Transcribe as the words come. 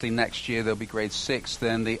next year they'll be grade 6,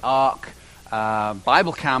 then the ARC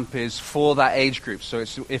Bible camp is for that age group. So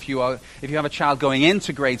if you have a child going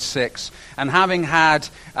into grade 6, and having had,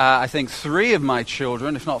 I think 3 of my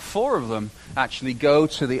children, if not 4 of them, actually go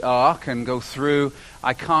to the ARC and go through,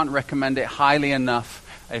 I can't recommend it highly enough.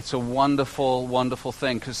 It's a wonderful, wonderful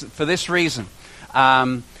thing. Because for this reason,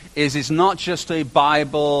 it's not just a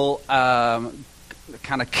Bible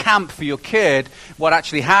kind of camp for your kid. What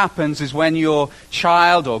actually happens is when your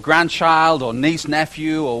child or grandchild or niece,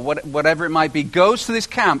 nephew or whatever it might be goes to this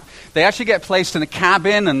camp, they actually get placed in a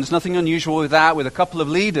cabin, and there's nothing unusual with that, with a couple of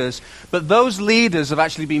leaders. But those leaders have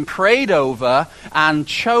actually been prayed over and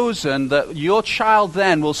chosen that your child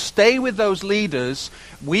then will stay with those leaders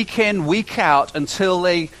week in, week out until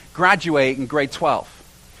they graduate in grade 12.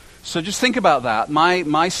 So just think about that.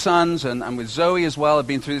 My sons and with Zoe as well have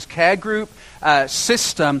been through this care group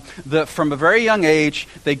system that from a very young age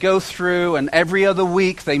they go through, and every other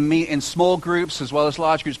week they meet in small groups as well as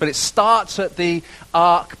large groups. But it starts at the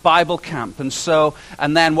ARC Bible Camp.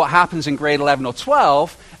 And then what happens in grade 11 or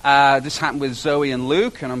 12, this happened with Zoe and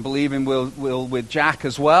Luke, and I'm believing will with Jack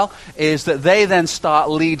as well, is that they then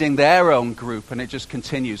start leading their own group, and it just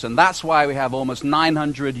continues. And that's why we have almost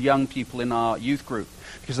 900 young people in our youth group,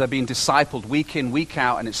 because they're being discipled week in, week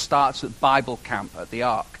out, and it starts at Bible camp at the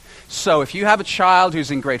ARC. So if you have a child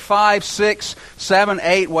who's in grade 5, 6, 7,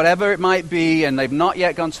 8, whatever it might be, and they've not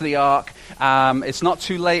yet gone to the ARC, it's not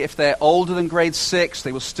too late. If they're older than grade 6,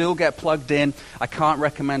 they will still get plugged in. I can't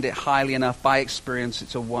recommend it highly enough. By experience,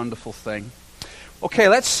 it's a wonderful thing. Okay,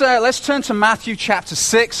 let's turn to Matthew chapter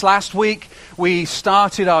 6. Last week we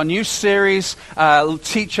started our new series,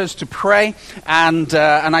 Teach Us to Pray, and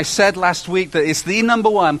I said last week that it's the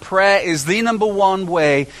number one, prayer is the number one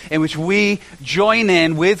way in which we join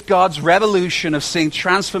in with God's revolution of seeing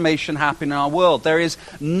transformation happen in our world. There is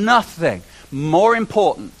nothing more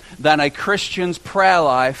important than a Christian's prayer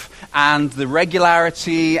life and the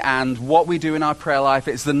regularity and what we do in our prayer life.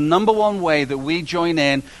 It's the number one way that we join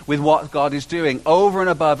in with what God is doing over and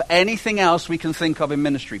above anything else we can think of in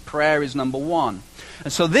ministry. Prayer is number one.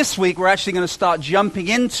 And so this week we're actually going to start jumping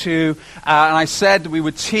into, and I said we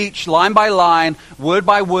would teach line by line, word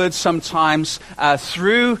by word sometimes,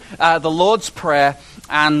 through the Lord's Prayer.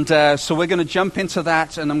 And so we're going to jump into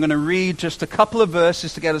that, and I'm going to read just a couple of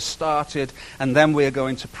verses to get us started, and then we're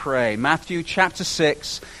going to pray. Matthew chapter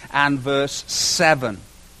 6 and verse 7.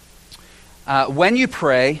 When you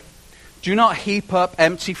pray, do not heap up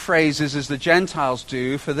empty phrases as the Gentiles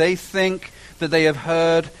do, for they think that they have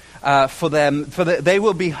heard they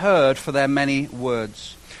will be heard for their many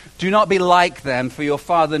words. Do not be like them, for your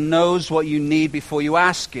Father knows what you need before you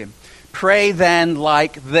ask Him. Pray then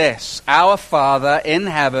like this: Our Father in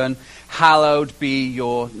heaven, hallowed be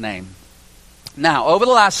your name. Now, over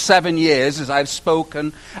the last 7 years, as I've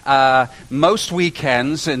spoken most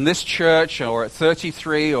weekends in this church or at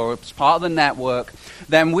 33 or as part of the network,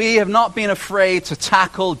 then we have not been afraid to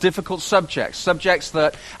tackle difficult subjects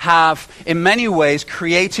that have in many ways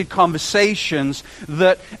created conversations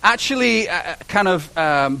that actually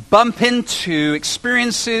bump into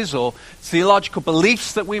experiences or theological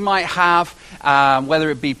beliefs that we might have, whether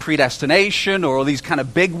it be predestination or all these kind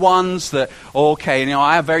of big ones that,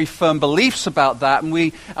 I have very firm beliefs about that, and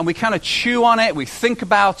we kind of chew on it, we think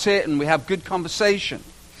about it, and we have good conversation.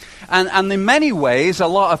 And in many ways, a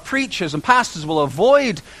lot of preachers and pastors will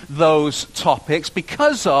avoid those topics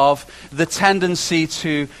because of the tendency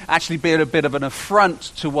to actually be a bit of an affront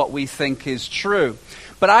to what we think is true.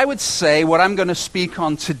 But I would say what I'm going to speak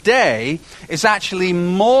on today is actually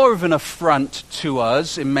more of an affront to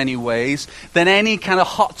us in many ways than any kind of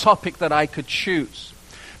hot topic that I could choose.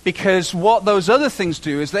 Because what those other things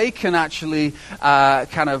do is they can actually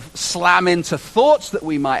kind of slam into thoughts that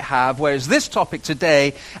we might have, whereas this topic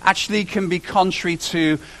today actually can be contrary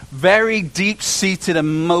to very deep-seated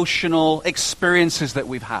emotional experiences that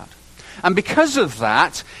we've had. And because of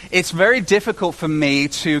that, it's very difficult for me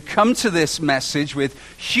to come to this message with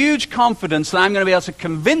huge confidence that I'm going to be able to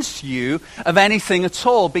convince you of anything at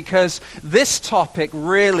all, because this topic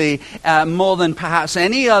really, more than perhaps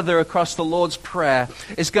any other across the Lord's Prayer,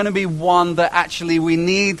 is going to be one that actually we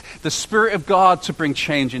need the Spirit of God to bring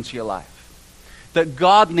change into your life. That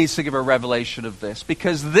God needs to give a revelation of this,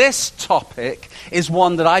 because this topic is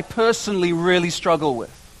one that I personally really struggle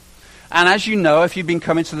with. And as you know, if you've been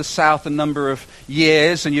coming to the South a number of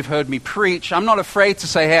years and you've heard me preach, I'm not afraid to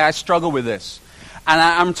say, hey, I struggle with this. And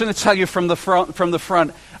I'm going to tell you from the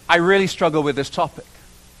front, I really struggle with this topic.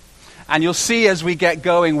 And you'll see as we get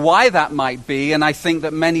going why that might be. And I think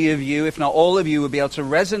that many of you, if not all of you, will be able to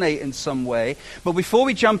resonate in some way. But before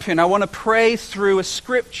we jump in, I want to pray through a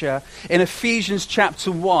scripture in Ephesians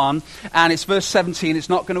chapter 1. And it's verse 17. It's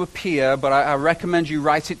not going to appear, but I recommend you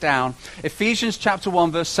write it down. Ephesians chapter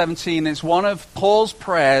 1, verse 17. It's one of Paul's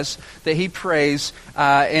prayers that he prays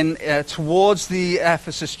towards the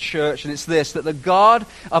Ephesus church. And it's this: that the God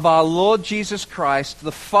of our Lord Jesus Christ,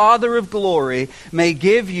 the Father of glory, may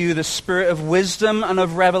give you the spirit of wisdom and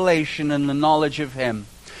of revelation and the knowledge of him.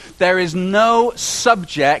 There is no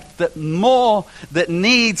subject that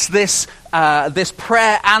needs this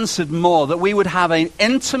prayer answered more, that we would have an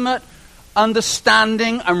intimate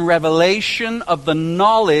understanding and revelation of the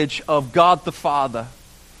knowledge of God the Father.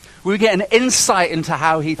 We get an insight into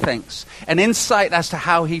how he thinks, an insight as to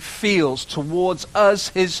how he feels towards us,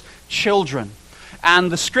 his children.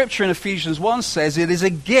 And the scripture in Ephesians 1 says it is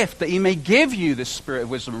a gift that he may give you this spirit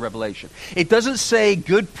of wisdom and revelation. It doesn't say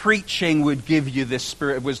good preaching would give you this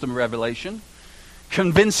spirit of wisdom and revelation,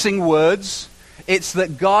 convincing words. It's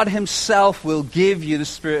that God himself will give you the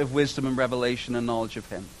spirit of wisdom and revelation and knowledge of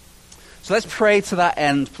him. So let's pray to that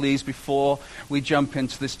end, please, before we jump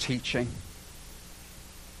into this teaching.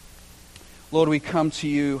 Lord, we come to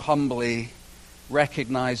you humbly,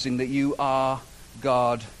 recognizing that you are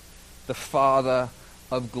God, the Father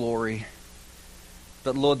of glory.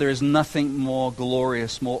 That, Lord, there is nothing more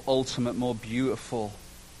glorious, more ultimate, more beautiful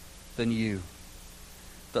than you.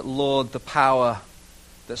 That, Lord, the power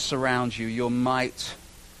that surrounds you, your might,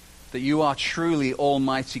 that you are truly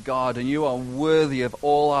Almighty God and you are worthy of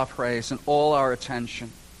all our praise and all our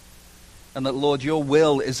attention. And that, Lord, your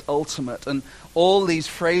will is ultimate. And all these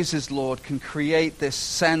phrases, Lord, can create this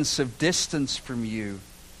sense of distance from you.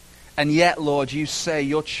 And yet, Lord, you say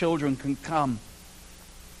your children can come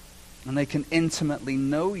and they can intimately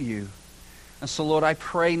know you. And so, Lord, I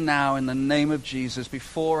pray now in the name of Jesus,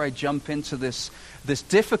 before I jump into this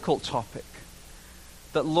difficult topic,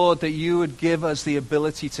 that, Lord, that you would give us the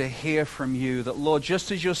ability to hear from you. That, Lord,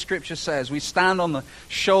 just as your scripture says, we stand on the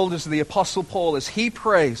shoulders of the Apostle Paul as he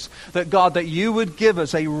prays, that, God, that you would give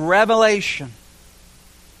us a revelation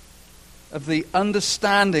of the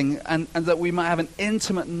understanding and that we might have an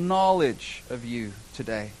intimate knowledge of you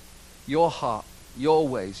today. Your heart, your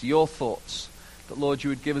ways, your thoughts. That, Lord, you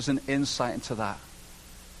would give us an insight into that.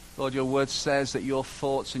 Lord, your word says that your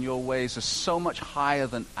thoughts and your ways are so much higher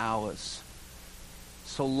than ours.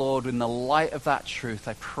 So, Lord, in the light of that truth,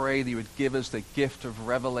 I pray that you would give us the gift of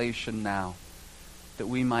revelation now, that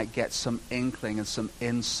we might get some inkling and some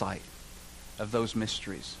insight of those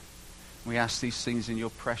mysteries. We ask these things in your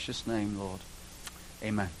precious name, Lord.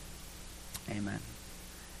 Amen. Amen.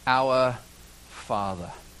 Our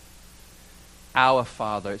Father. Our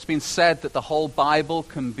Father. It's been said that the whole Bible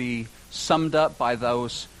can be summed up by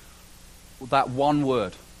that one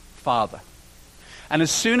word, Father. And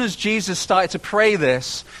as soon as Jesus started to pray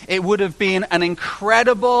this, it would have been an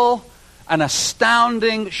incredible, an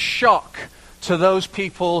astounding shock to those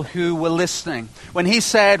people who were listening. When he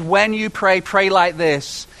said, when you pray, pray like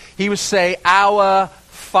this, he would say, our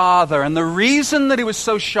Father. And the reason that it was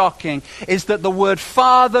so shocking is that the word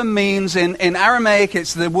Father means, in Aramaic,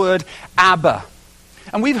 it's the word Abba.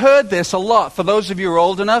 And we've heard this a lot. For those of you who are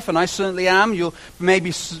old enough, and I certainly am, you'll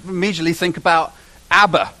maybe immediately think about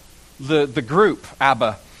ABBA, the group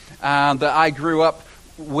ABBA, that I grew up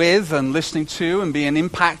with and listening to and being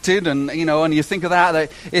impacted, and you think of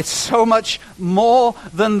that it's so much more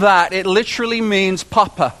than that. It literally means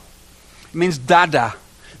papa. It means dada.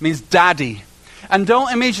 It means daddy. And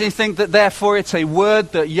don't immediately think that therefore it's a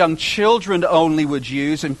word that young children only would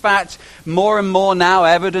use. In fact, more and more now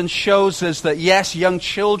evidence shows us that yes, young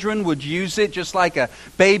children would use it just like a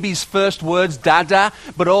baby's first words, dada,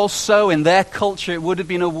 but also in their culture it would have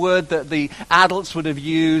been a word that the adults would have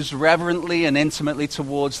used reverently and intimately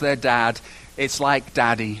towards their dad. It's like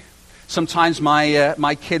daddy. Sometimes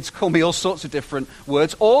my kids call me all sorts of different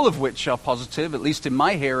words, all of which are positive, at least in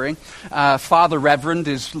my hearing. Father Reverend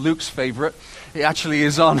is Luke's favorite. It actually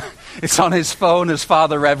is it's on his phone as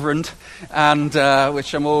Father Reverend, and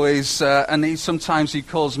which I'm always, and sometimes he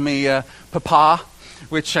calls me Papa,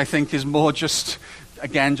 which I think is more just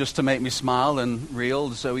to make me smile and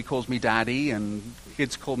real. So he calls me Daddy, and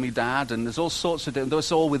kids call me Dad, and there's all sorts of different,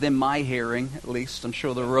 that's all within my hearing, at least. I'm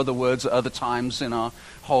sure there are other words at other times in our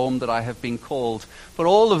home that I have been called. But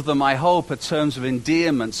all of them, I hope, are terms of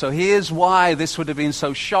endearment. So here's why this would have been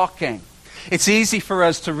so shocking. It's easy for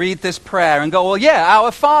us to read this prayer and go, well, yeah,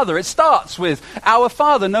 our Father. It starts with our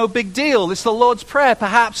Father, no big deal. It's the Lord's Prayer,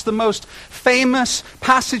 perhaps the most famous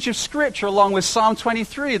passage of Scripture, along with Psalm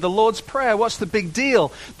 23, the Lord's Prayer. What's the big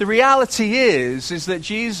deal? The reality is that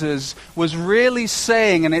Jesus was really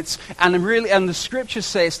saying, and the Scriptures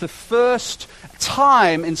say it's the first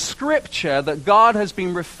time in Scripture that God has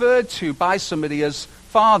been referred to by somebody as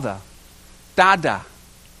Father, Dada.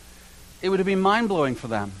 It would have been mind-blowing for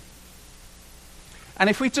them. And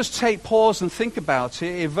if we just take pause and think about it,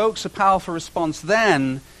 it evokes a powerful response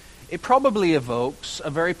then. It probably evokes a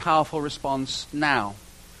very powerful response now.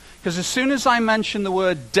 Because as soon as I mention the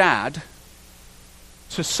word dad,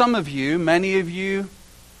 to some of you, many of you,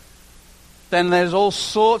 then there's all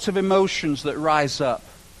sorts of emotions that rise up.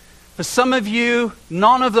 For some of you,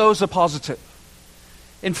 none of those are positive.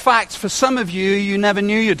 In fact, for some of you, you never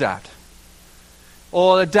knew your dad.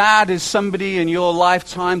 Or a dad is somebody in your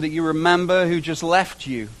lifetime that you remember who just left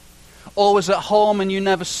you. Or was at home and you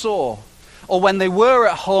never saw. Or when they were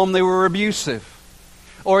at home, they were abusive.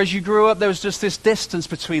 Or as you grew up, there was just this distance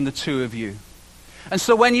between the two of you. And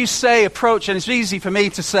so when you say approach, and it's easy for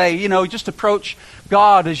me to say, just approach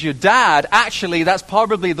God as your dad, actually that's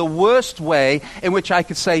probably the worst way in which I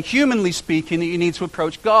could say, humanly speaking, that you need to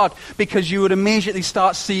approach God, because you would immediately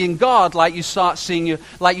start seeing God like you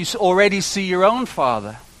already see your own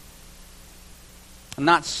father. And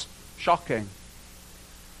that's shocking.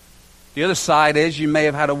 The other side is you may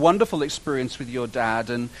have had a wonderful experience with your dad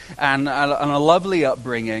and a lovely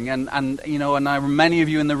upbringing, and many of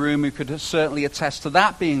you in the room who could certainly attest to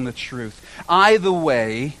that being the truth. Either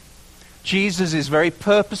way, Jesus is very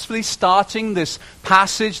purposefully starting this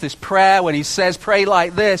passage, this prayer, when he says, pray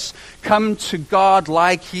like this, come to God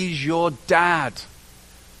like he's your dad,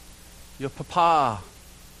 your papa,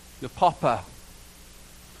 your papa.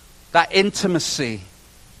 That intimacy.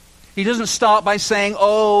 He doesn't start by saying,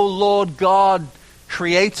 oh, Lord God,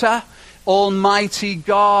 Creator, Almighty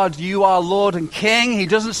God, you are Lord and King. He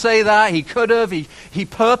doesn't say that. He could have. He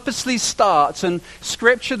purposely starts. And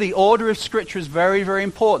Scripture, the order of Scripture is very, very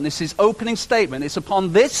important. This is opening statement. It's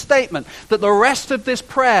upon this statement that the rest of this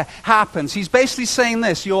prayer happens. He's basically saying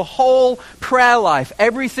this: your whole prayer life,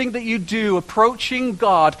 everything that you do approaching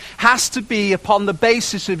God, has to be upon the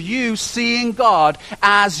basis of you seeing God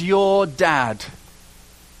as your dad.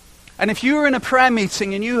 And if you were in a prayer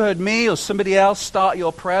meeting and you heard me or somebody else start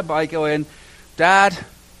your prayer by going, Dad,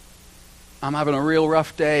 I'm having a real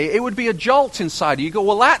rough day, it would be a jolt inside you. You go,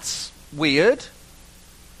 well, that's weird,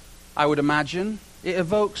 I would imagine. It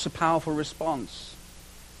evokes a powerful response.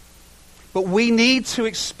 But we need to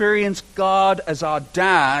experience God as our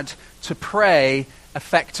dad to pray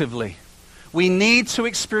effectively. We need to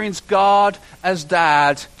experience God as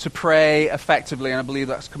dad to pray effectively. And I believe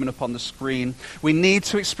that's coming up on the screen. We need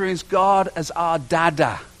to experience God as our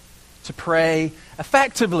dada to pray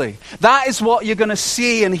effectively. That is what you're going to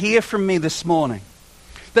see and hear from me this morning.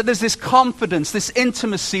 That there's this confidence, this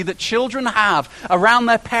intimacy that children have around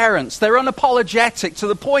their parents. They're unapologetic to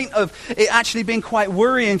the point of it actually being quite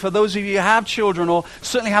worrying for those of you who have children or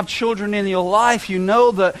certainly have children in your life. You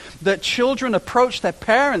know that children approach their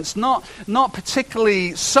parents not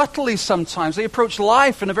particularly subtly sometimes. They approach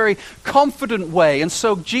life in a very confident way. And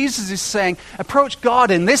so Jesus is saying, approach God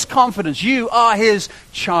in this confidence. You are his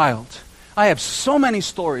child. I have so many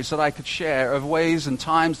stories that I could share of ways and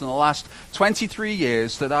times in the last 23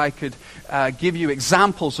 years that I could give you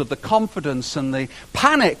examples of the confidence and the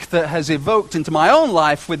panic that has evoked into my own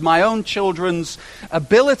life with my own children's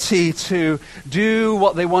ability to do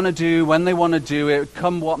what they want to do when they want to do it,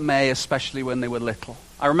 come what may, especially when they were little.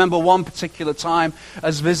 I remember one particular time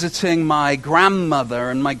as visiting my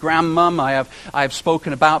grandmother, and my grandmum I have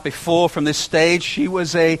spoken about before from this stage. She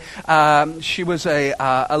was a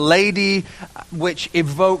lady which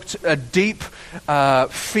evoked a deep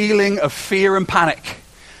feeling of fear and panic.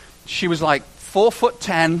 She was like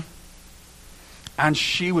 4'10", and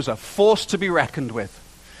she was a force to be reckoned with.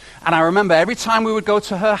 And I remember every time we would go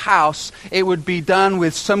to her house, it would be done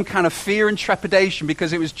with some kind of fear and trepidation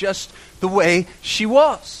because it was just the way she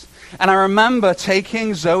was. And I remember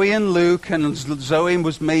taking Zoe and Luke, and Zoe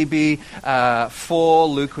was maybe 4,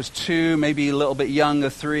 Luke was 2, maybe a little bit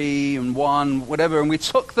younger, 3 and 1, whatever. And we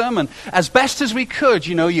took them, and as best as we could,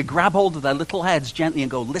 you grab hold of their little heads gently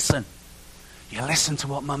and go, listen. You listen to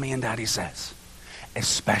what Mummy and Daddy says,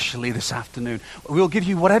 especially this afternoon. We'll give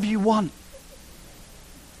you whatever you want.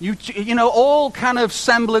 You know, all kind of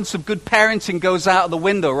semblance of good parenting goes out of the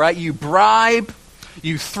window, right? You bribe,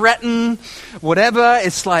 you threaten, whatever.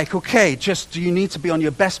 It's like, okay, just you need to be on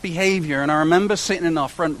your best behavior. And I remember sitting in our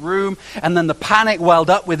front room, and then the panic welled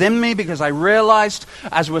up within me because I realized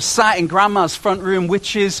as we're sat in Grandma's front room,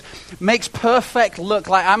 which makes perfect look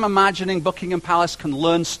like I'm imagining Buckingham Palace can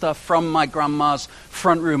learn stuff from my grandma's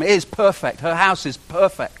front room. It is perfect. Her house is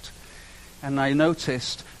perfect. And I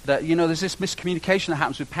noticed that, there's this miscommunication that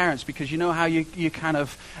happens with parents because you know how you kind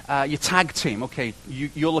of, you tag team. Okay,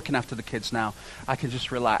 you're looking after the kids now. I can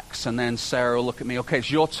just relax. And then Sarah will look at me. Okay, it's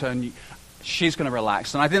your turn. She's going to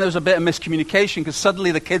relax. And I think there was a bit of miscommunication because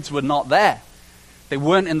suddenly the kids were not there. They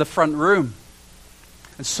weren't in the front room.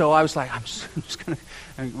 And so I was like, I'm just going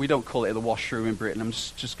to, we don't call it the washroom in Britain. I'm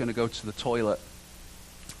just going to go to the toilet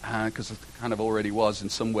because I kind of already was in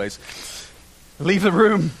some ways. Leave the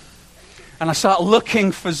room. And I start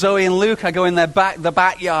looking for Zoe and Luke. I go in the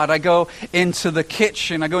backyard. I go into the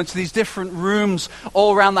kitchen. I go into these different rooms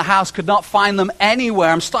all around the house. Could not find them anywhere.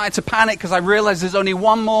 I'm starting to panic because I realize there's only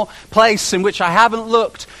one more place in which I haven't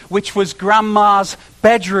looked, which was Grandma's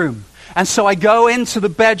bedroom. And so I go into the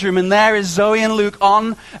bedroom, and there is Zoe and Luke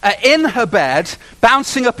in her bed,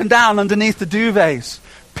 bouncing up and down underneath the duvets.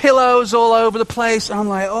 Pillows all over the place. And I'm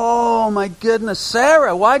like, oh my goodness,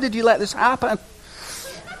 Sarah, why did you let this happen?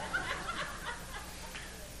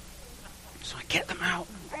 Get them out.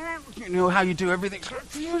 You know how you do everything.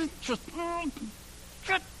 And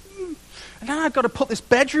then I've got to put this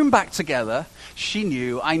bedroom back together. She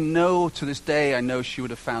knew. I know to this day, I know she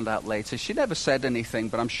would have found out later. She never said anything,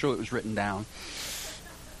 but I'm sure it was written down.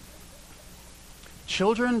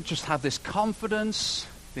 Children just have this confidence,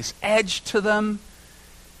 this edge to them.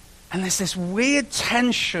 And there's this weird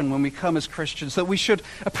tension when we come as Christians that we should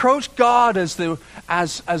approach God as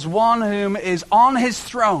one whom is on his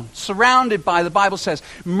throne, surrounded by, the Bible says,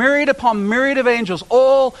 myriad upon myriad of angels,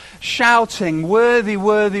 all shouting, worthy,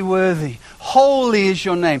 worthy, worthy. Holy is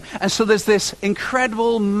your name. And so there's this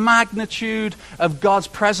incredible magnitude of God's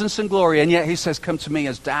presence and glory, and yet he says, come to me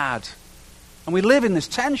as dad. And we live in this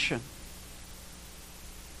tension.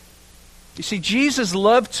 You see, Jesus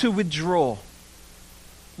loved to withdraw.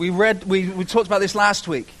 We talked about this last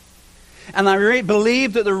week. And I really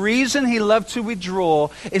believe that the reason he loved to withdraw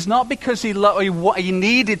is not because he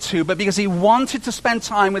needed to, but because he wanted to spend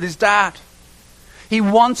time with his dad. He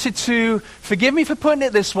wanted to, forgive me for putting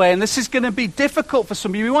it this way, and this is going to be difficult for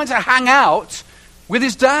some of you, he wanted to hang out with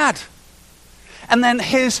his dad. And then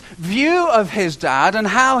his view of his dad and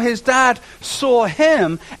how his dad saw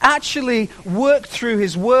him actually worked through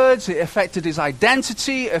his words. It affected his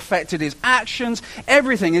identity, affected his actions,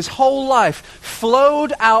 everything. His whole life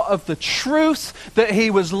flowed out of the truth that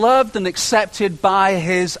he was loved and accepted by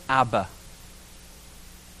his Abba.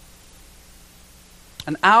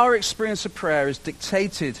 And our experience of prayer is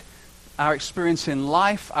dictated, our experience in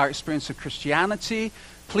life, our experience of Christianity.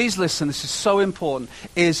 Please listen, this is so important,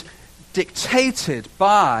 is dictated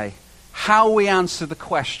by how we answer the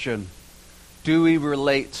question, do we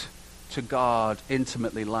relate to God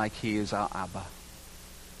intimately like he is our Abba?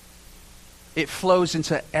 It flows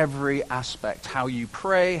into every aspect, how you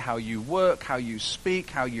pray, how you work, how you speak,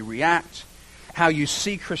 how you react, how you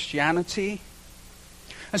see Christianity.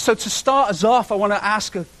 And so to start us off, I want to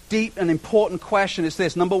ask a deep and important question. Is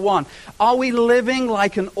this: number one, are we living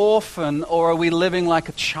like an orphan or are we living like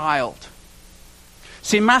a child?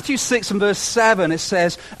 See, in Matthew 6 and verse 7, it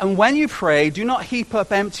says, and when you pray, do not heap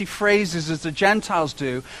up empty phrases as the Gentiles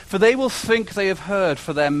do, for they will think they have heard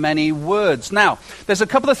for their many words. Now, there's a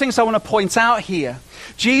couple of things I want to point out here.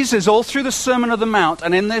 Jesus, all through the Sermon on the Mount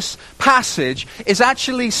and in this passage, is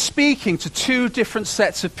actually speaking to two different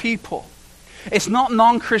sets of people. It's not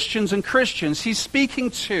non-Christians and Christians. He's speaking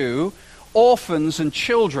to orphans and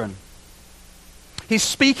children. He's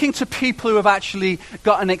speaking to people who have actually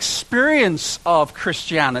got an experience of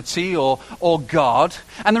Christianity or God.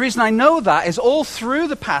 And the reason I know that is all through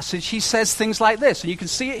the passage he says things like this. And you can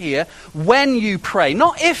see it here. When you pray.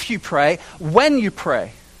 Not if you pray, when you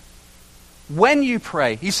pray. When you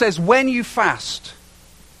pray. He says when you fast.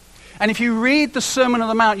 And if you read the Sermon on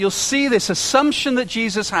the Mount, you'll see this assumption that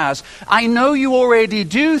Jesus has. I know you already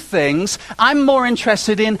do things. I'm more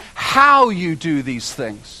interested in how you do these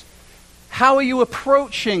things. How are you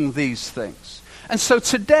approaching these things? And so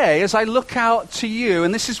today, as I look out to you,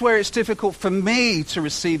 and this is where it's difficult for me to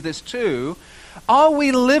receive this too, are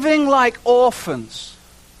we living like orphans,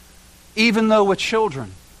 even though we're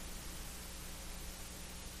children?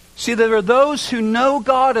 See, there are those who know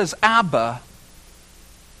God as Abba,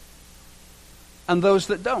 and those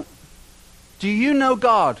that don't. Do you know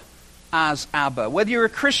God as Abba? Whether you're a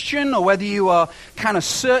Christian or whether you are kind of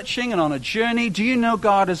searching and on a journey, do you know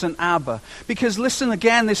God as an Abba? Because listen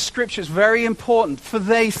again, this scripture is very important. For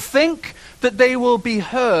they think that they will be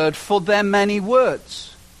heard for their many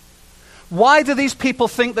words. Why do these people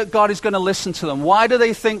think that God is going to listen to them? Why do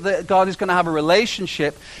they think that God is going to have a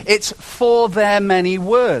relationship? It's for their many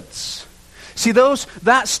words. See,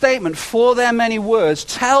 that statement, for their many words,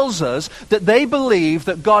 tells us that they believe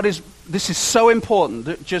that God is, this is so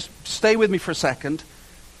important, just stay with me for a second.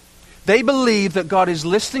 They believe that God is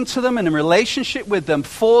listening to them and in relationship with them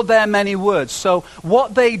for their many words. So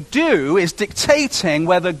what they do is dictating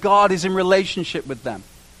whether God is in relationship with them.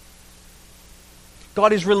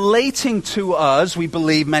 God is relating to us, we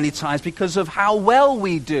believe many times, because of how well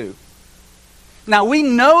we do. Now, we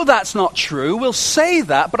know that's not true. We'll say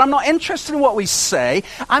that, but I'm not interested in what we say.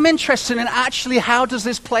 I'm interested in actually how does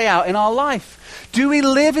this play out in our life. Do we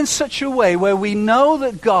live in such a way where we know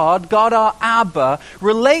that God our Abba,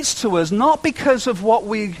 relates to us not because of what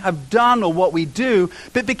we have done or what we do,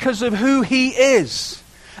 but because of who he is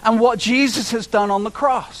and what Jesus has done on the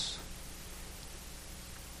cross?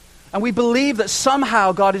 And we believe that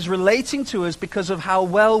somehow God is relating to us because of how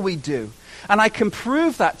well we do. And I can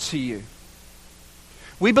prove that to you.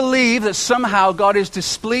 We believe that somehow God is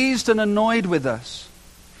displeased and annoyed with us.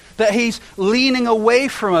 That he's leaning away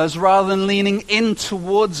from us rather than leaning in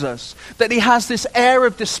towards us. That he has this air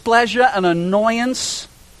of displeasure and annoyance.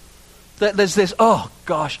 That there's this, oh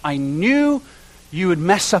gosh, I knew you would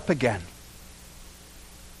mess up again.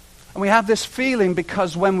 And we have this feeling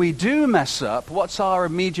because when we do mess up, what's our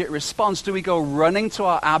immediate response? Do we go running to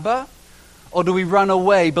our Abba? Or do we run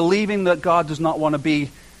away believing that God does not want to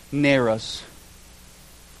be near us?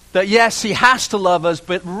 That yes, he has to love us,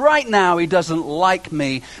 but right now he doesn't like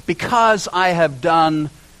me because I have done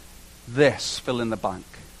this, fill in the blank.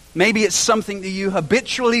 Maybe it's something that you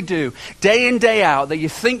habitually do, day in, day out, that you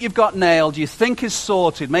think you've got nailed, you think is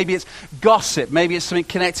sorted. Maybe it's gossip. Maybe it's something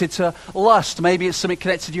connected to lust. Maybe it's something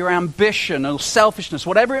connected to your ambition or selfishness,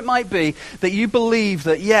 whatever it might be, that you believe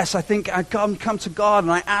that, yes, I think I come to God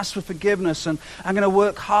and I ask for forgiveness and I'm going to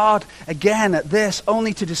work hard again at this,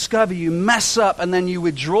 only to discover you mess up and then you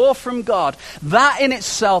withdraw from God. That in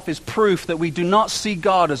itself is proof that we do not see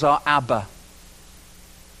God as our Abba.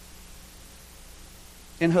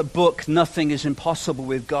 In her book, Nothing is Impossible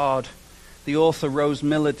with God, the author Rose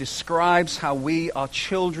Miller describes how we are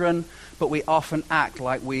children, but we often act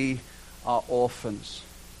like we are orphans.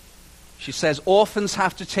 She says, orphans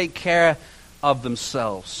have to take care of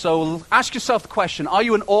themselves. So ask yourself the question, are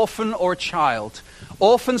you an orphan or a child?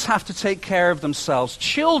 Orphans have to take care of themselves.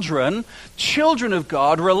 Children of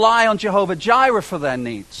God, rely on Jehovah Jireh for their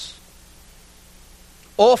needs.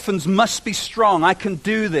 Orphans must be strong. I can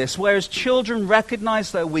do this. Whereas children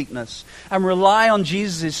recognize their weakness and rely on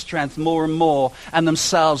Jesus' strength more and more and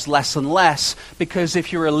themselves less and less. Because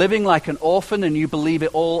if you're living like an orphan and you believe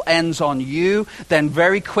it all ends on you, then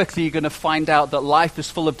very quickly you're going to find out that life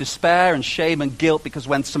is full of despair and shame and guilt, because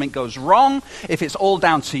when something goes wrong, if it's all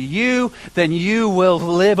down to you, then you will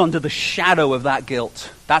live under the shadow of that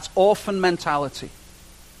guilt. That's orphan mentality.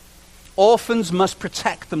 Orphans must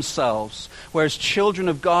protect themselves, whereas children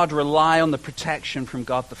of God rely on the protection from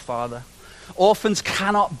God the Father. Orphans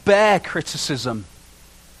cannot bear criticism.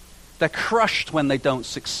 They're crushed when they don't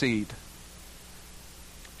succeed.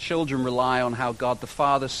 Children rely on how God the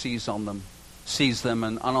Father sees them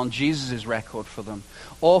and on Jesus' record for them.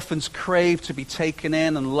 Orphans crave to be taken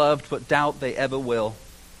in and loved, but doubt they ever will.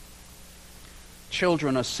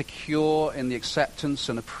 Children are secure in the acceptance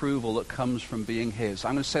and approval that comes from being his.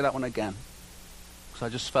 I'm going to say that one again, because I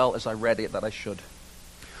just felt as I read it that I should.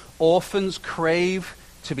 Orphans crave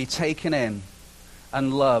to be taken in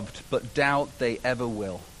and loved, but doubt they ever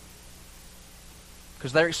will.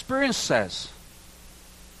 Because their experience says,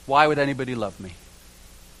 why would anybody love me?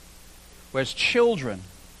 Whereas children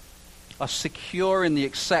are secure in the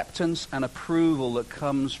acceptance and approval that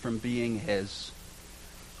comes from being his.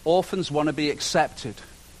 Orphans want to be accepted,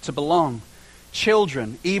 to belong.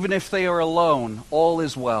 Children, even if they are alone, all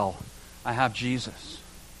is well. I have Jesus.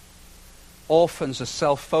 Orphans are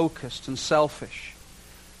self-focused and selfish.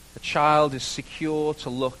 A child is secure to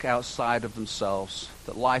look outside of themselves,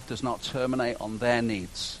 that life does not terminate on their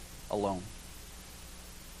needs alone.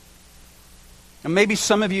 And maybe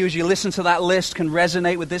some of you, as you listen to that list, can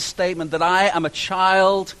resonate with this statement that I am a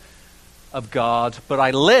child of God, but I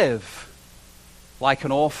live like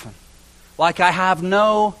an orphan, like I have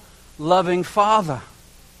no loving father.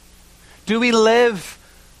 Do we live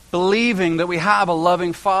believing that we have a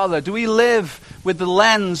loving father? Do we live with the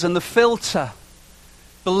lens and the filter,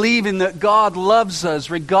 believing that God loves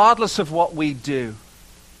us regardless of what we do?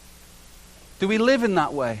 Do we live in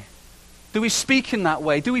that way? Do we speak in that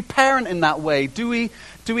way? Do we parent in that way? Do we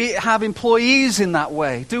have employees in that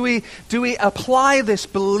way? Do we apply this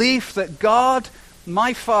belief that God,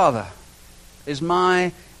 my Father, is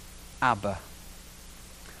my Abba?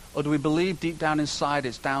 Or do we believe deep down inside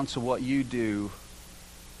it's down to what you do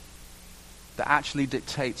that actually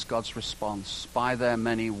dictates God's response? By their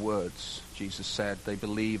many words, Jesus said, they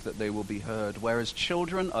believe that they will be heard. Whereas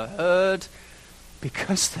children are heard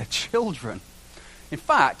because they're children. In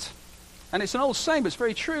fact, and it's an old saying, but it's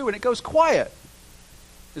very true, when it goes quiet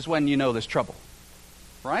is when you know there's trouble.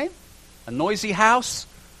 Right? A noisy house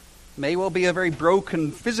may well be a very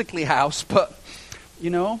broken physically house, but,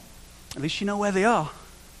 at least you know where they are.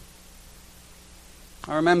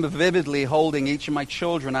 I remember vividly holding each of my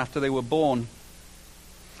children after they were born.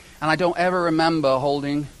 And I don't ever remember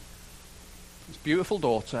holding this beautiful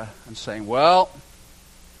daughter and saying, well,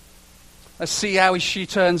 let's see how she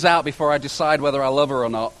turns out before I decide whether I love her or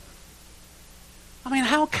not. I mean,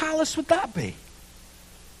 how callous would that be?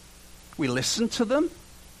 We listen to them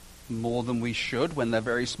more than we should when they're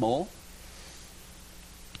very small.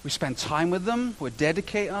 We spend time with them. We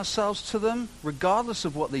dedicate ourselves to them, regardless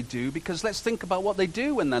of what they do, because let's think about what they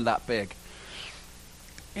do when they're that big.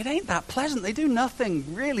 It ain't that pleasant. They do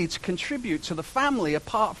nothing really to contribute to the family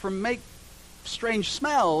apart from make strange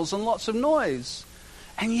smells and lots of noise.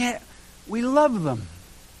 And yet, we love them.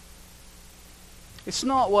 It's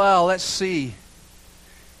not, well, let's see.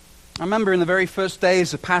 I remember in the very first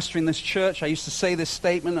days of pastoring this church, I used to say this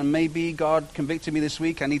statement, and maybe God convicted me this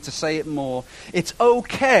week. I need to say it more. It's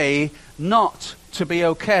okay not to be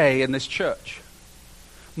okay in this church.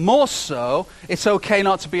 More so, it's okay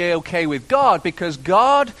not to be okay with God, because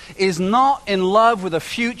God is not in love with a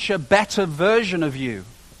future better version of you.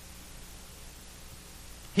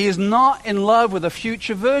 He is not in love with a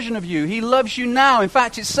future version of you. He loves you now. In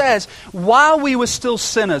fact, it says, while we were still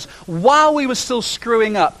sinners, while we were still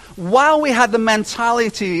screwing up, while we had the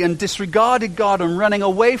mentality and disregarded God and running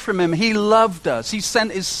away from Him, He loved us. He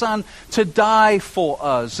sent His Son to die for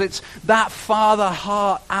us. It's that Father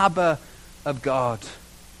heart, Abba of God.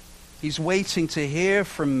 He's waiting to hear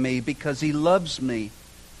from me because He loves me.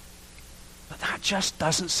 But that just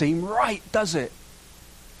doesn't seem right, does it?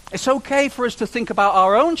 It's okay for us to think about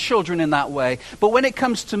our own children in that way, but when it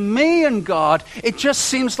comes to me and God, it just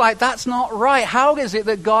seems like that's not right. How is it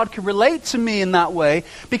that God can relate to me in that way?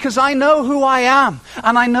 Because I know who I am,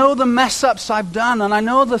 and I know the mess-ups I've done, and I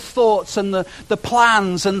know the thoughts and the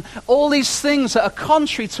plans and all these things that are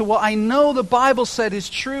contrary to what I know the Bible said is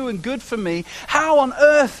true and good for me. How on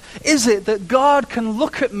earth is it that God can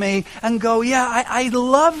look at me and go, yeah, I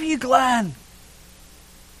love you, Glenn?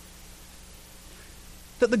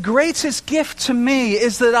 That the greatest gift to me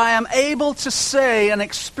is that I am able to say and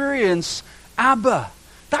experience Abba.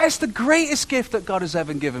 That is the greatest gift that God has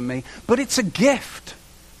ever given me. But it's a gift.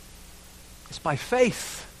 It's by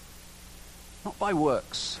faith, not by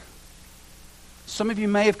works. Some of you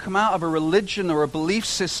may have come out of a religion or a belief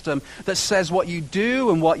system that says what you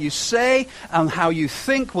do and what you say and how you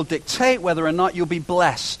think will dictate whether or not you'll be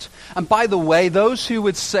blessed. And by the way, those who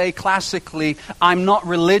would say classically, I'm not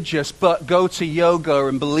religious, but go to yoga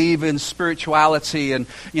and believe in spirituality and,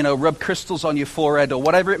 rub crystals on your forehead or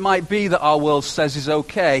whatever it might be that our world says is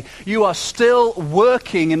okay, you are still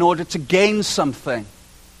working in order to gain something.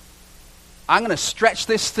 I'm going to stretch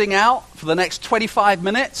this thing out for the next 25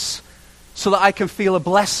 minutes so that I can feel a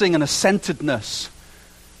blessing and a centeredness.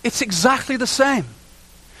 It's exactly the same.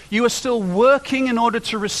 You are still working in order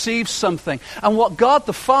to receive something. And what God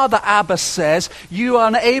the Father, Abba, says, you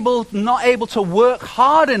are not able to work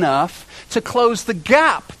hard enough to close the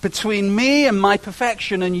gap between me and my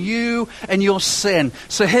perfection and you and your sin.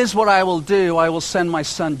 So here's what I will do. I will send my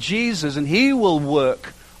Son Jesus, and He will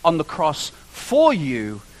work on the cross for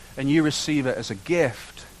you, and you receive it as a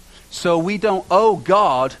gift. So we don't owe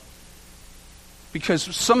God, because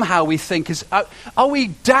somehow we think, are we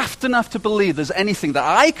daft enough to believe there's anything that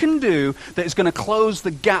I can do that is going to close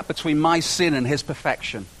the gap between my sin and His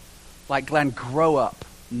perfection? Like, Glenn, grow up.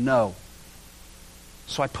 No.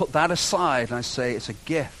 So I put that aside and I say it's a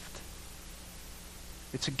gift.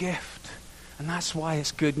 It's a gift. And that's why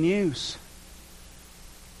it's good news.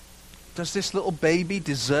 Does this little baby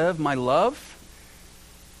deserve my love?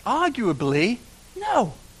 Arguably,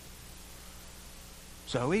 no.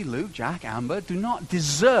 Zoe, Luke, Jack, Amber do not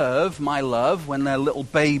deserve my love when they're little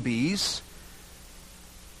babies.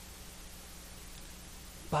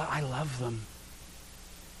 But I love them.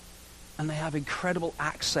 And they have incredible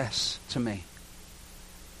access to me.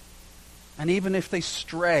 And even if they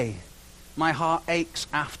stray, my heart aches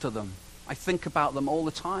after them. I think about them all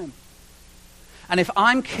the time. And if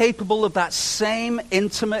I'm capable of that same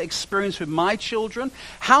intimate experience with my children,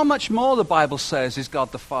 how much more, the Bible says, is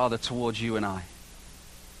God the Father towards you and I?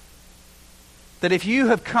 That if you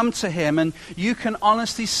have come to him and you can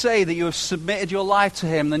honestly say that you have submitted your life to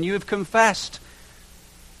him, then you have confessed.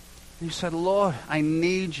 You said, Lord, I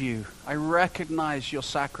need you. I recognize your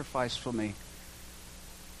sacrifice for me.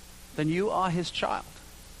 Then you are his child.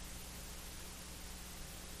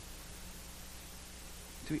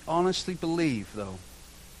 Do we honestly believe, though,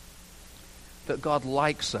 that God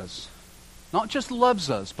likes us? Not just loves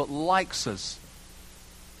us, but likes us.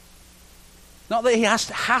 Not that he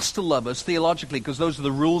has to love us theologically, because those are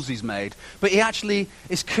the rules he's made, but he actually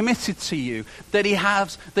is committed to you, that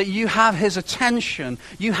you have his attention,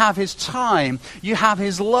 you have his time, you have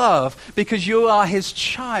his love, because you are his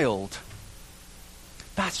child.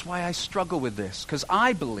 That's why I struggle with this, because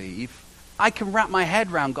I believe I can wrap my head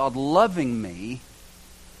around God loving me,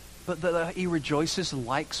 but that he rejoices and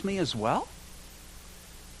likes me as well.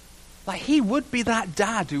 Like, he would be that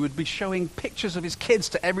dad who would be showing pictures of his kids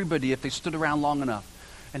to everybody if they stood around long enough.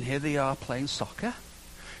 And here they are playing soccer.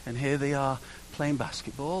 And here they are playing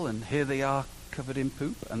basketball. And here they are covered in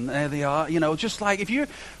poop. And there they are, just like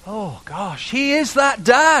oh gosh, he is that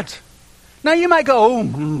dad. Now you might go,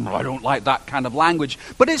 I don't like that kind of language.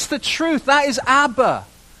 But it's the truth. That is Abba.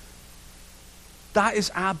 That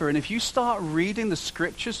is Abba. And if you start reading the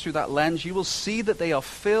scriptures through that lens, you will see that they are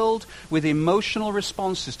filled with emotional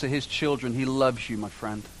responses to his children. He loves you, my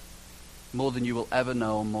friend, more than you will ever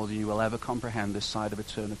know and more than you will ever comprehend this side of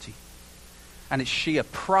eternity. And it's sheer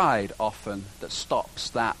pride often that stops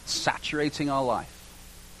that saturating our life.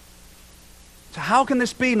 So how can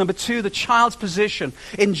this be? Number 2, the child's position.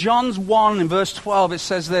 In John 1, in verse 12, it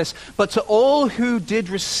says this, "But to all who did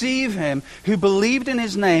receive him, who believed in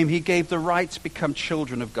his name, he gave the right to become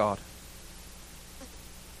children of God."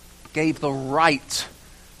 Gave the right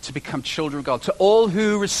to become children of God. To all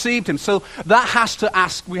who received him. So we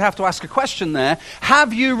have to ask a question there.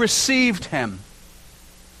 Have you received him?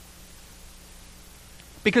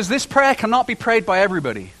 Because this prayer cannot be prayed by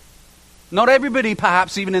everybody. Not everybody,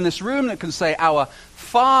 perhaps even in this room, that can say, "Our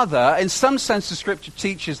Father." In some sense, the Scripture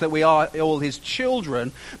teaches that we are all his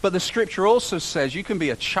children, but the Scripture also says you can be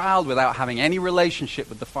a child without having any relationship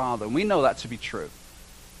with the Father, and we know that to be true.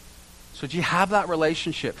 So do you have that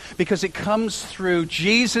relationship? Because it comes through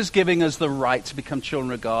Jesus giving us the right to become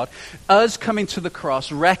children of God, us coming to the cross,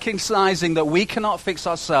 recognizing that we cannot fix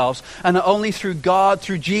ourselves, and that only through God,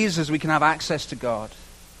 through Jesus, we can have access to God.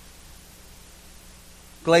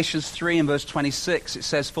 Galatians 3 and verse 26, it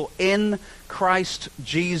says, "For in Christ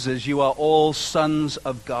Jesus you are all sons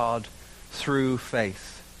of God through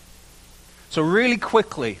faith." So really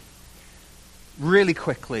quickly,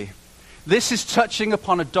 this is touching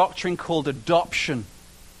upon a doctrine called adoption.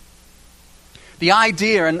 The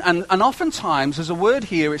idea, and oftentimes, there's a word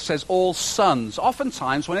here, it says all sons.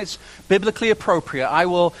 Oftentimes, when it's biblically appropriate, I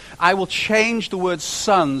will change the word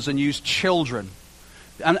sons and use children.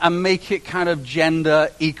 And make it kind of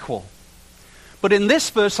gender equal. But in this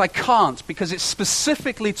verse I can't, because it's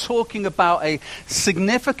specifically talking about a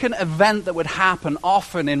significant event that would happen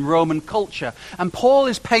often in Roman culture. And Paul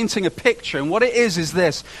is painting a picture, and what it is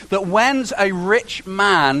this, that when a rich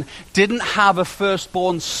man didn't have a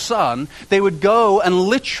firstborn son, they would go and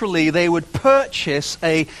literally they would purchase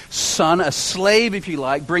a son, a slave if you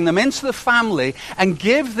like, bring them into the family and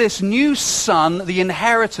give this new son the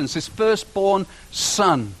inheritance, this firstborn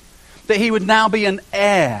son, that he would now be an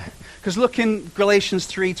heir. Because look in Galatians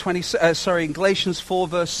 4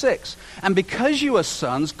 verse 6. "And because you are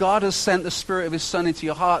sons, God has sent the Spirit of his Son into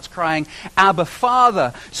your hearts, crying, 'Abba,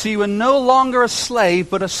 Father.' So you are no longer a slave,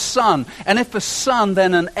 but a son. And if a son,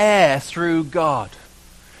 then an heir through God."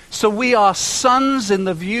 So we are sons in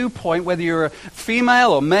the viewpoint, whether you're a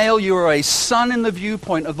female or male, you are a son in the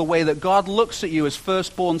viewpoint of the way that God looks at you as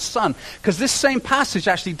firstborn son. Because this same passage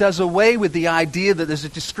actually does away with the idea that there's a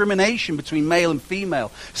discrimination between male and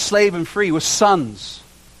female, slave and free. We're sons.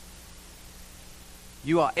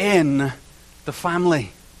 You are in the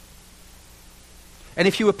family. And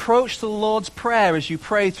if you approach the Lord's Prayer as you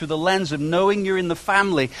pray through the lens of knowing you're in the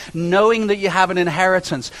family, knowing that you have an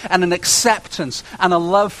inheritance and an acceptance and a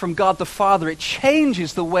love from God the Father, it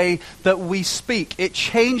changes the way that we speak. It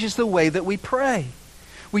changes the way that we pray.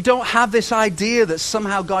 We don't have this idea that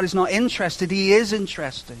somehow God is not interested. He is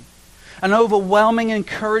interested. An overwhelming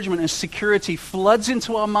encouragement and security floods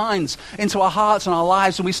into our minds, into our hearts and our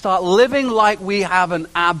lives, and we start living like we have an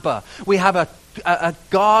Abba. We have a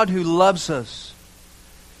God who loves us.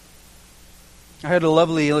 I heard a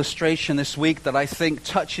lovely illustration this week that I think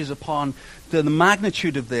touches upon the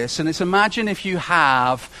magnitude of this. And it's, imagine if you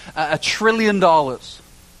have $1 trillion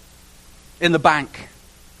in the bank.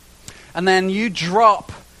 And then you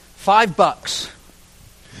drop $5.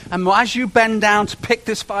 And as you bend down to pick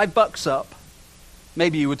this $5 up,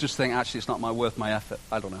 maybe you would just think, actually, it's not worth my effort.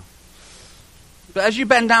 I don't know. But as you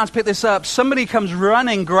bend down to pick this up, somebody comes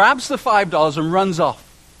running, grabs the $5 and runs off.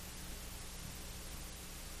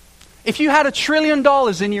 If you had $1 trillion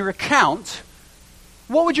in your account,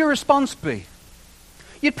 what would your response be?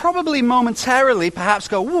 You'd probably momentarily perhaps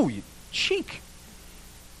go, "Whoa, you cheek.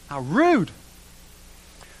 How rude."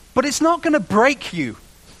 But it's not going to break you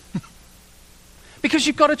because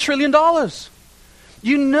you've got $1 trillion.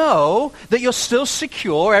 You know that you're still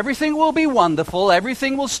secure, everything will be wonderful,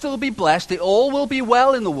 everything will still be blessed, it all will be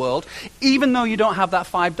well in the world, even though you don't have that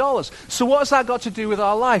 $5. So what has that got to do with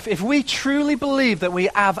our life? If we truly believe that we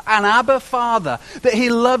have an Abba Father, that He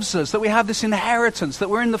loves us, that we have this inheritance, that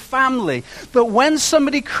we're in the family, that when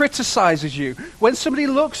somebody criticizes you, when somebody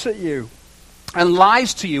looks at you and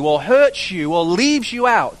lies to you or hurts you or leaves you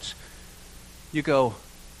out, you go,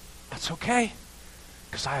 "That's okay,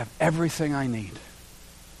 because I have everything I need."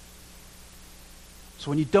 So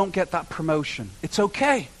when you don't get that promotion, it's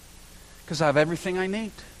okay, because I have everything I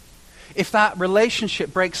need. If that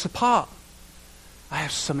relationship breaks apart, I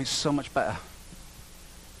have something so much better.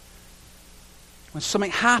 When something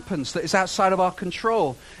happens that is outside of our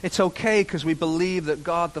control, it's okay because we believe that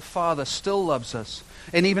God the Father still loves us.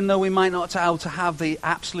 And even though we might not be able to have the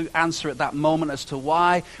absolute answer at that moment as to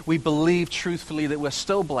why, we believe truthfully that we're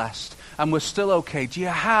still blessed and we're still okay. Do you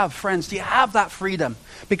have that freedom?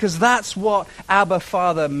 Because that's what Abba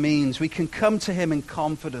Father means. We can come to Him in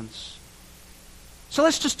confidence. So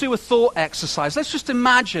let's just do a thought exercise. Let's just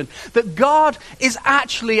imagine that God is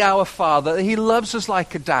actually our Father, that He loves us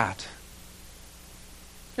like a dad.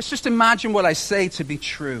 Let's just imagine what I say to be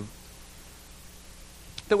true.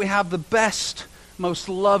 That we have the best, most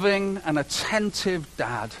loving and attentive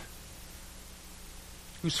dad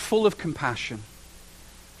who's full of compassion.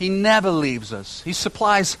 He never leaves us. He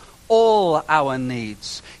supplies all our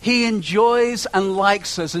needs. He enjoys and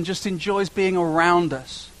likes us and just enjoys being around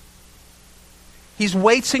us. He's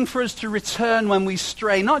waiting for us to return when we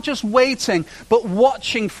stray. Not just waiting, but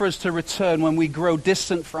watching for us to return when we grow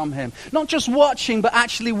distant from Him. Not just watching, but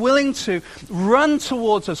actually willing to run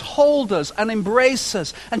towards us, hold us, and embrace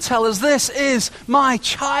us, and tell us, "This is my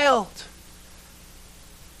child."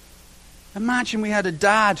 Imagine we had a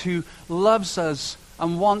dad who loves us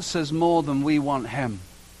and wants us more than we want Him.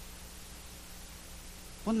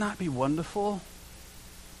 Wouldn't that be wonderful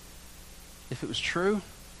if it was true?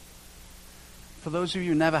 For those of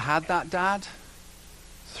you who never had that dad,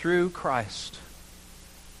 through Christ,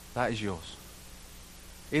 that is yours.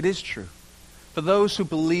 It is true. For those who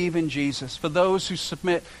believe in Jesus, for those who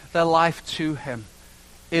submit their life to Him,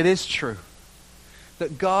 it is true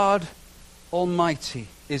that God Almighty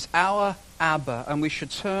is our Abba, and we should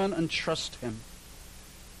turn and trust Him.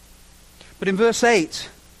 But in verse 8,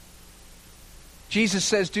 Jesus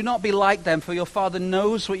says, "Do not be like them, for your Father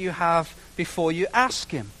knows what you have before you ask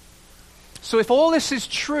Him." So if all this is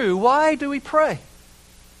true, why do we pray?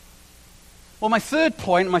 Well, my third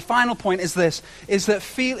point, my final point is this, it's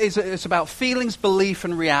about feelings, belief,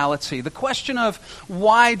 and reality. The question of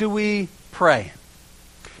why do we pray?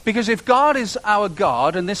 Because if God is our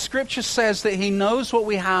God, and this scripture says that He knows what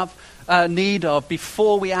we have need of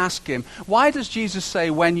before we ask Him, why does Jesus say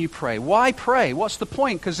when you pray? Why pray? What's the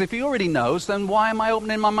point? Because if He already knows, then why am I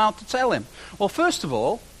opening my mouth to tell Him? Well, first of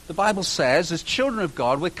all, the Bible says, as children of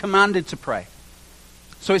God, we're commanded to pray.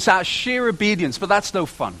 So it's out of sheer obedience, but that's no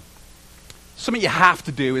fun. Something you have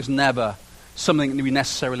to do is never something that we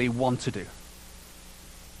necessarily want to do.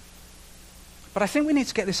 But I think we need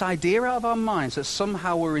to get this idea out of our minds that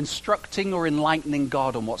somehow we're instructing or enlightening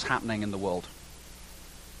God on what's happening in the world.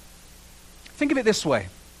 Think of it this way,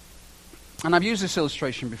 and I've used this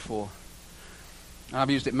illustration before, and I've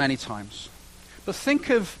used it many times. But think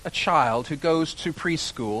of a child who goes to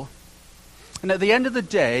preschool, and at the end of the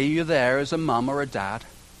day, you're there as a mum or a dad.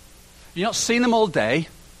 You've not seen them all day,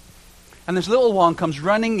 and this little one comes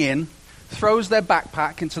running in, throws their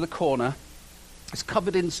backpack into the corner. It's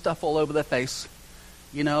covered in stuff all over their face,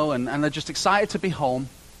 and they're just excited to be home.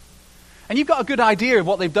 And you've got a good idea of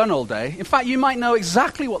what they've done all day. In fact, you might know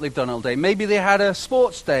exactly what they've done all day. Maybe they had a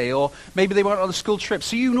sports day, or maybe they went on a school trip.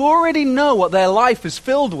 So you already know what their life is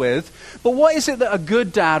filled with. But what is it that a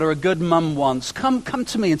good dad or a good mum wants? Come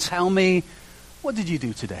to me and tell me, what did you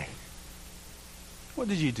do today? What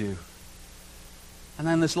did you do? And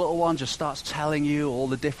then this little one just starts telling you all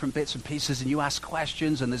the different bits and pieces, and you ask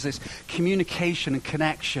questions, and there's this communication and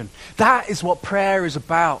connection. That is what prayer is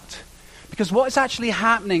about. Because what is actually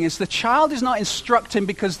happening is the child is not instructing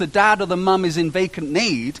because the dad or the mum is in vacant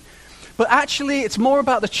need, but actually it's more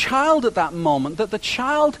about the child at that moment, that the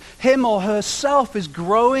child, him or herself, is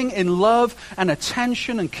growing in love and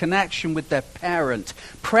attention and connection with their parent.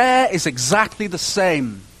 Prayer is exactly the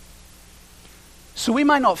same. So we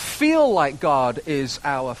might not feel like God is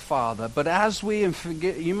our Father, but as we, and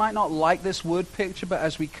forget, you might not like this word picture, but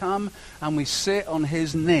as we come and we sit on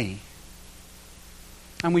his knee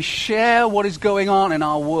and we share what is going on in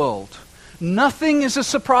our world, nothing is a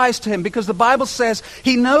surprise to him, because the Bible says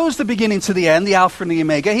he knows the beginning to the end, the Alpha and the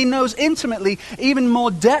Omega. He knows intimately, even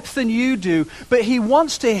more depth than you do, but he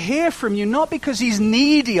wants to hear from you, not because he's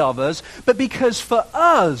needy of us, but because for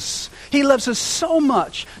us, he loves us so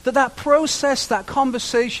much that process, that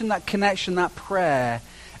conversation, that connection, that prayer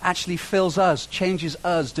actually fills us, changes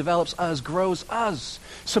us, develops us, grows us.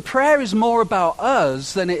 So prayer is more about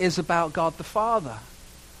us than it is about God the Father.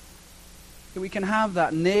 That we can have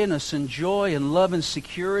that nearness and joy and love and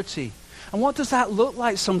security. And what does that look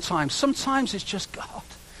like sometimes? Sometimes it's just, God,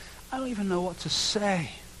 I don't even know what to say.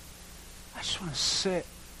 I just want to sit.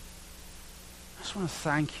 I just want to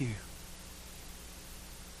thank you.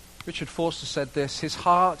 Richard Forster said this: his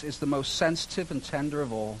heart is the most sensitive and tender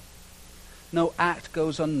of all. No act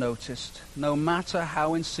goes unnoticed, no matter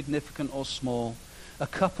how insignificant or small. A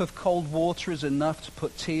cup of cold water is enough to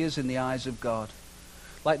put tears in the eyes of God.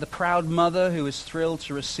 Like the proud mother who is thrilled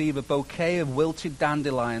to receive a bouquet of wilted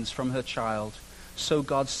dandelions from her child, so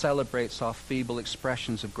God celebrates our feeble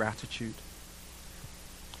expressions of gratitude.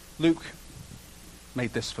 Luke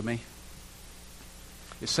made this for me.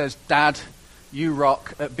 It says, Dad, you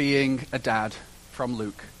rock at being a dad, from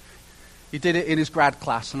Luke. He did it in his grad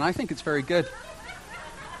class, and I think it's very good.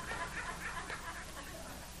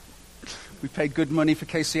 We paid good money for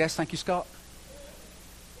KCS. Thank you, Scott.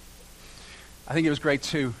 I think it was grade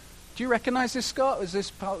 2. Do you recognize this, Scott? Is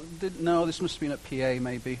this no, this must have been at PA,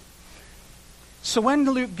 maybe. So when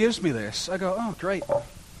Luke gives me this, I go, oh, great.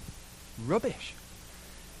 Rubbish.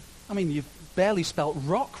 I mean, you've barely spelt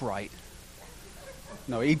rock right.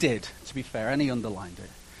 No, he did, to be fair, and he underlined it.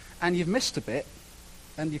 And you've missed a bit,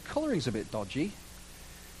 and your coloring's a bit dodgy.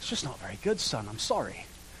 It's just not very good, son. I'm sorry.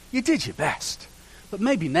 You did your best, but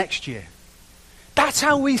maybe next year. That's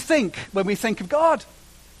how we think when we think of God.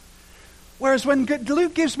 Whereas when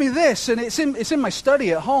Luke gives me this, and it's in my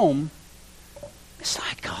study at home, it's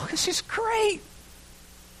like, oh, this is great.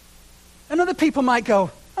 And other people might go,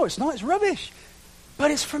 oh, it's not, it's rubbish. But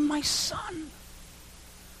it's from my son.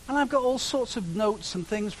 And I've got all sorts of notes and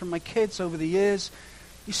things from my kids over the years.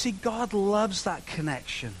 You see, God loves that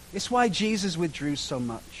connection. It's why Jesus withdrew so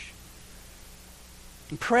much.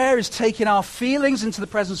 And prayer is taking our feelings into the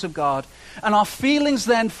presence of God, and our feelings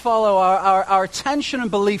then follow. Our attention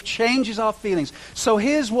and belief changes our feelings. So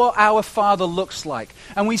here's what our Father looks like.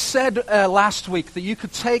 And we said last week that you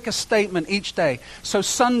could take a statement each day. So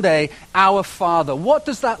Sunday, our Father. What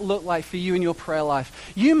does that look like for you in your prayer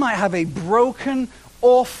life? You might have a broken,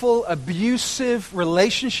 awful, abusive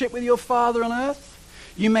relationship with your Father on earth.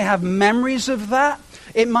 You may have memories of that.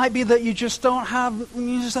 It might be that you just don't have,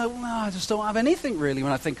 I just don't have anything really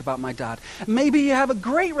when I think about my dad. Maybe you have a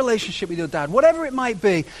great relationship with your dad. Whatever it might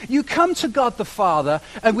be, you come to God the Father,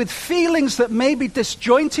 and with feelings that may be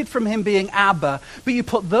disjointed from him being Abba, but you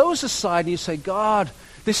put those aside and you say, God,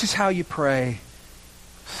 this is how you pray.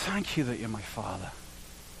 Thank you that you're my Father.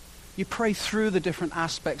 You pray through the different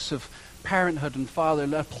aspects of parenthood and father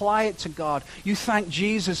and apply it to God. You thank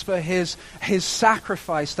Jesus for his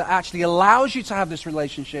sacrifice that actually allows you to have this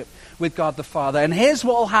relationship with God the Father. And here's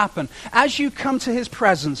what will happen. As you come to his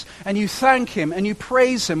presence and you thank him and you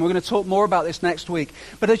praise him, we're going to talk more about this next week,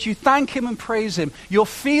 but as you thank him and praise him, your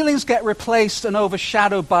feelings get replaced and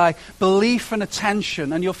overshadowed by belief and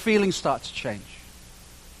attention, and your feelings start to change.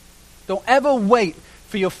 Don't ever wait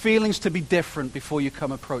for your feelings to be different before you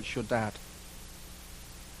come approach your dad.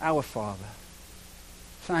 Our Father,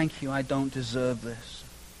 thank you, I don't deserve this,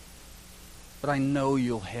 but I know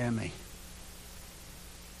you'll hear me.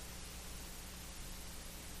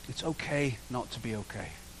 It's okay not to be okay.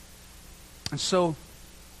 And so,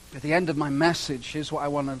 at the end of my message, here's what I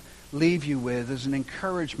want to leave you with as an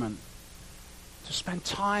encouragement to spend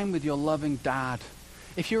time with your loving dad.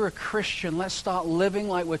 If you're a Christian, let's start living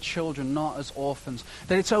like we're children, not as orphans.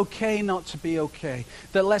 That it's okay not to be okay.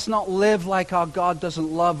 That let's not live like our God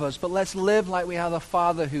doesn't love us, but let's live like we have a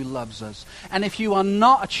Father who loves us. And if you are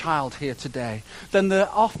not a child here today, then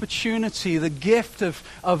the opportunity, the gift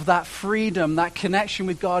of that freedom, that connection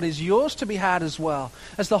with God is yours to be had as well.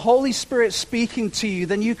 As the Holy Spirit speaking to you,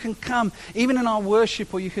 then you can come, even in our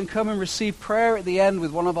worship, or you can come and receive prayer at the end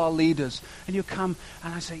with one of our leaders. And you come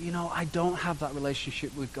and I say, I don't have that relationship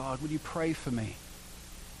with God. Would you pray for me?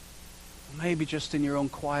 Or maybe just in your own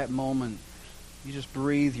quiet moment, you just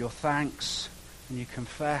breathe your thanks and you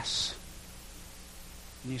confess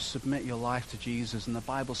and you submit your life to Jesus. And the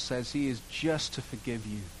Bible says he is just to forgive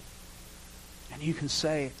you. And you can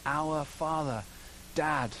say, Our Father,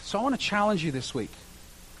 Dad. So I want to challenge you this week.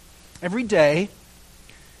 Every day,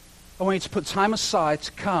 I want you to put time aside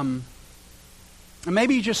to come, and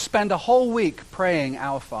maybe you just spend a whole week praying,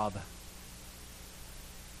 Our Father.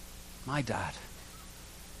 My Dad.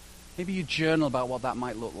 Maybe you journal about what that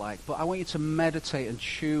might look like, but I want you to meditate and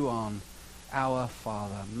chew on Our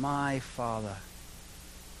Father, my Father.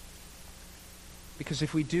 Because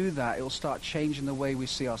if we do that, it will start changing the way we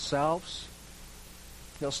see ourselves.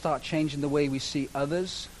 It'll start changing the way we see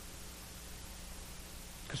others.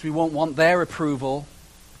 Because we won't want their approval,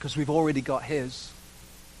 because we've already got his.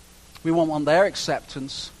 We won't want their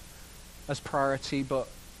acceptance as priority, but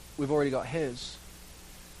we've already got his.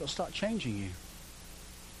 It'll start changing you.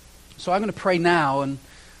 So I'm going to pray now, and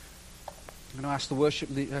I'm going to ask the worship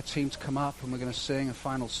team to come up, and we're going to sing a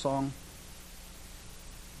final song.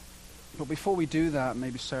 But before we do that,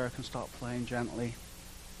 maybe Sarah can start playing gently.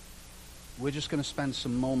 We're just going to spend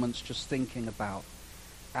some moments just thinking about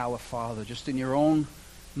our Father, just in your own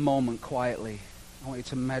moment quietly. I want you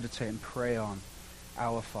to meditate and pray on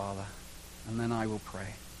our Father, and then I will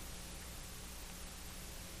pray.